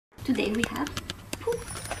Today we have poop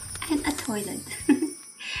and a toilet.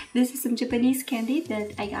 This is some Japanese candy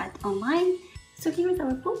that I got online. So here is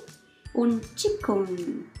our poop.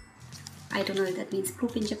 Unchikun. I don't know if that means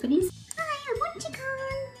poop in Japanese. Hi, I'm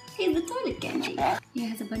Unchikun. Here's the toilet candy. Here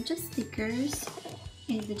has a bunch of stickers.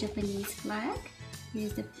 Here's the Japanese flag.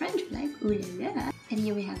 Here's the French flag. Ooh la la. And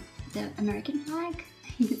here we have the American flag.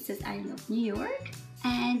 It says I love New York.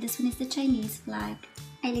 And this one is the Chinese flag.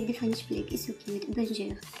 I like the French flag. It's so cute.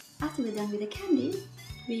 Bonjour. After we're done with the candy,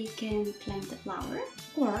 we can plant the flower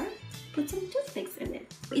or put some toothpicks in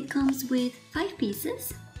it. It comes with 5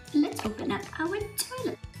 pieces. Let's open up our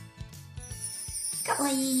toilet.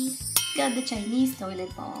 Kawaii! Got the Chinese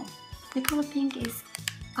toilet bowl. The color pink is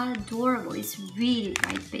adorable. It's really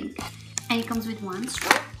bright pink. And it comes with 1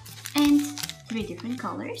 straw and 3 different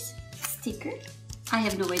colors. Sticker. I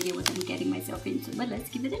have no idea what I'm getting myself into, but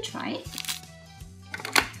let's give it a try.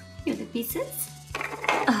 Here are the pieces.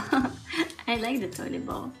 I like the toilet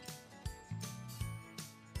bowl.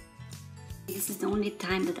 This is the only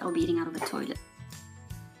time that I'll be eating out of a toilet.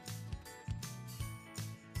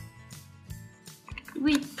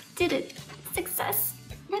 We did it! Success!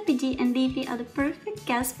 Nappy Dee and Leafy are the perfect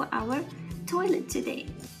guests for our toilet today.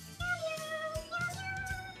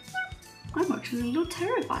 I'm actually a little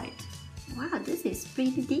terrified. Wow, this is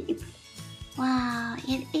pretty deep. Wow,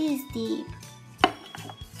 it is deep.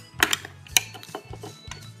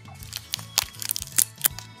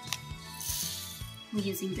 We're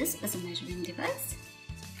using this as a measuring device.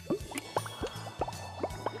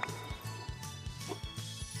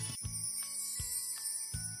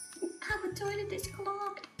 Our toilet is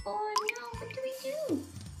clogged. Oh no, what do we do?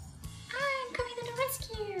 I'm coming to the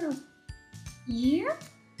rescue. You?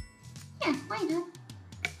 Yeah, why not?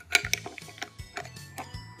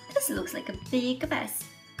 This looks like a big mess.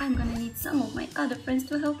 I'm gonna need some of my other friends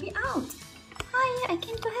to help me out. Hi, I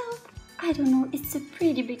came to help. I don't know, it's a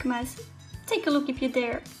pretty big mess. Take a look if you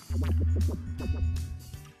dare.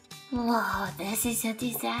 Wow, this is a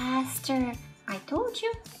disaster. I told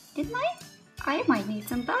you, didn't I? I might need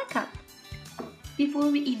some backup. Before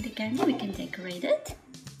we eat the candy, we can decorate it.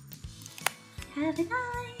 Have a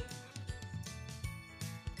night.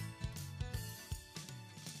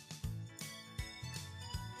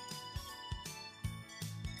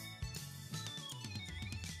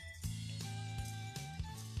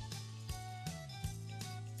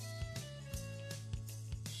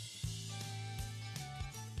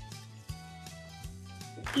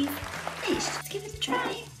 Is finished. Let's give it a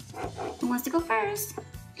try. Who wants to go first?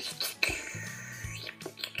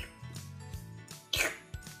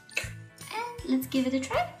 And let's give it a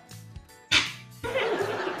try.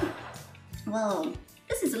 Whoa,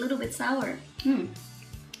 this is a little bit sour.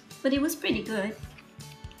 But it was pretty good.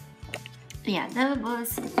 Yeah, that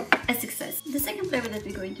was a success. The second flavor that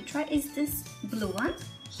we're going to try is this blue one.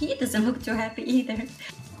 He doesn't look too happy either.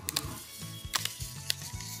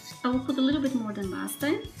 I will put a little bit more than last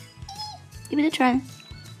time. Give it a try.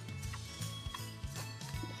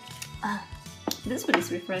 This one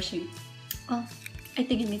is refreshing. Oh, I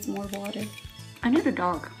think it needs more water. I need a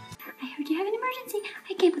dog. I heard you have an emergency.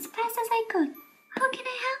 I came as fast as I could. How can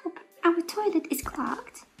I help? Our toilet is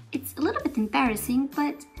clogged. It's a little bit embarrassing,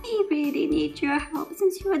 but we really need your help.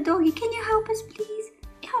 Since you're a doggy, can you help us, please?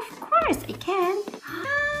 Yeah, of course I can.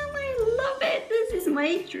 Oh, I love it. This is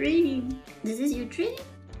my dream. This is your dream?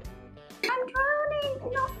 I'm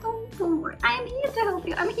drowning! No, don't worry. I'm here to help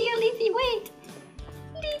you. I'm here, Leafy. Wait!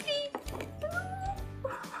 Leafy!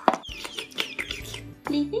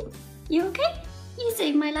 Leafy, you okay? You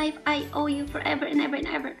saved my life. I owe you forever and ever and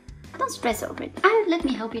ever. Don't stress over it. Let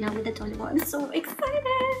me help you now with the toilet bowl. I'm so excited!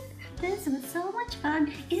 This was so much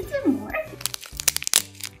fun. Is there more?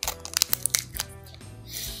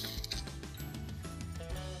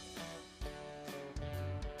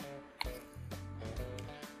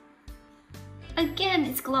 Again,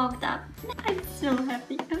 it's clogged up. I'm so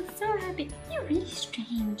happy. I'm so happy. You're really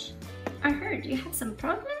strange. I heard you have some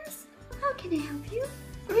problems. How can I help you?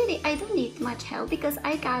 Really, I don't need much help because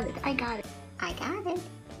I got it. I got it. I got it.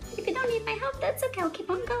 If you don't need my help, that's okay. I'll keep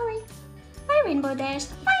on going. Bye, Rainbow Dash.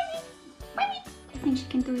 Bye. Bye. I think she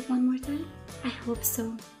can do it one more time. I hope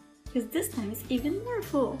so. Because this time it's even more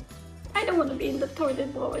full. I don't want to be in the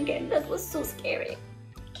toilet bowl again. That was so scary.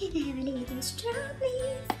 Can I have a little straw,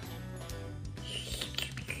 please?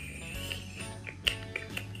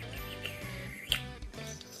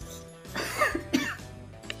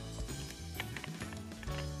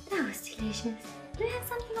 Delicious. Do you have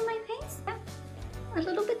something on my face? A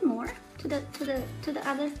little bit more to the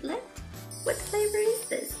other left. What flavor is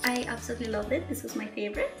this? I absolutely love it. This was my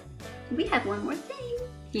favorite. We have one more thing.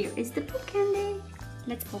 Here is the poop candy.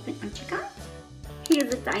 Let's open Unchikun.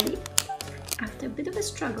 Here's a tiny after a bit of a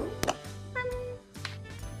struggle.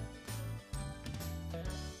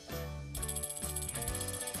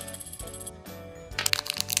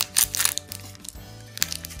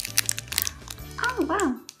 Oh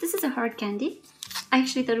wow, this is a hard candy. I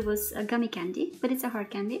actually thought it was a gummy candy, but it's a hard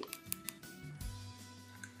candy.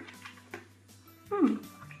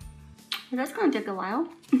 That's gonna take a while.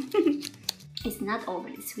 It's not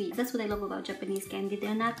overly sweet. That's what I love about Japanese candy.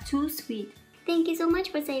 They're not too sweet. Thank you so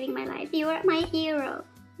much for saving my life. You are my hero.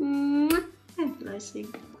 Mwah. I'm blushing.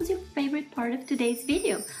 What was your favorite part of today's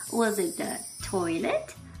video? Was it the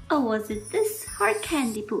toilet? Or was it this hard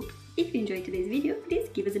candy poop? If you enjoyed today's video, please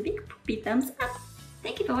give us a big poopy thumbs up.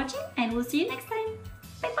 Thank you for watching and we'll see you next time.